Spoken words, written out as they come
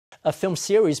A film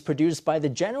series produced by the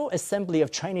General Assembly of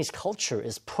Chinese Culture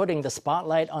is putting the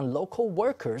spotlight on local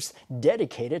workers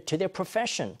dedicated to their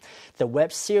profession. The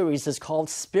web series is called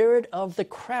Spirit of the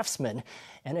Craftsman,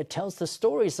 and it tells the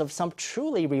stories of some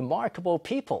truly remarkable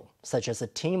people, such as a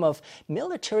team of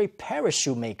military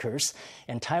parachute makers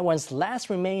and Taiwan's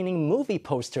last remaining movie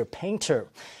poster painter.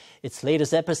 Its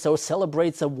latest episode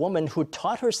celebrates a woman who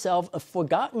taught herself a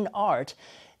forgotten art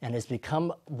and has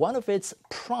become one of its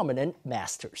prominent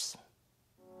masters.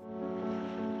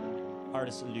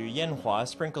 Artist Lu Yan-hua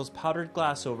sprinkles powdered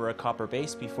glass over a copper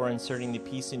base before inserting the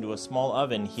piece into a small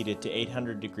oven heated to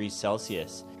 800 degrees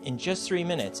Celsius. In just 3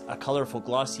 minutes, a colorful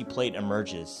glossy plate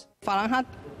emerges. The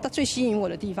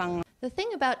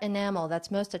thing about enamel that's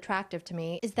most attractive to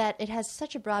me is that it has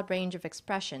such a broad range of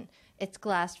expression. It's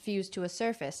glass fused to a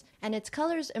surface, and its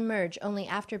colors emerge only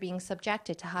after being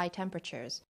subjected to high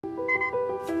temperatures.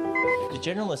 The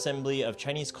General Assembly of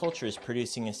Chinese Culture is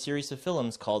producing a series of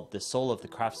films called The Soul of the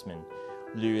Craftsman.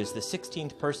 Lu is the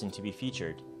 16th person to be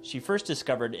featured. She first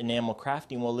discovered enamel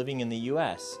crafting while living in the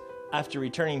US. After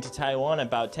returning to Taiwan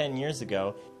about 10 years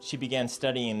ago, she began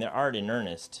studying the art in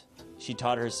earnest. She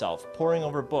taught herself, poring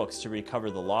over books to recover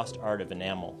the lost art of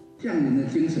enamel.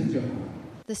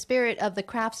 The spirit of the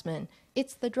craftsman,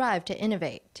 it's the drive to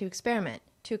innovate, to experiment,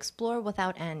 to explore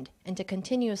without end, and to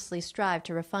continuously strive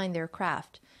to refine their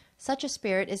craft. Such a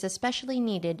spirit is especially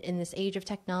needed in this age of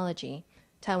technology.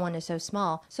 Taiwan is so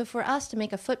small, so for us to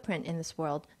make a footprint in this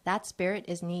world, that spirit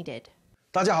is needed.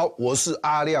 大家好，我是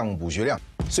阿亮卜学亮。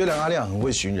虽然阿亮很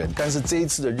会寻人，但是这一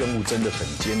次的任务真的很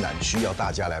艰难，需要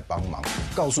大家来帮忙。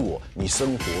告诉我你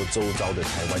生活周遭的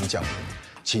台湾匠人，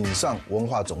请上文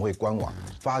化总会官网，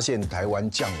发现台湾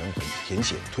匠人粉，填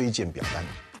写推荐表单。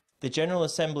 The General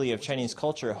Assembly of Chinese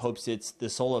Culture hopes its The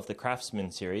Soul of the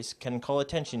Craftsman series can call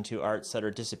attention to arts that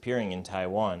are disappearing in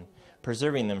Taiwan,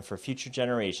 preserving them for future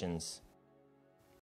generations.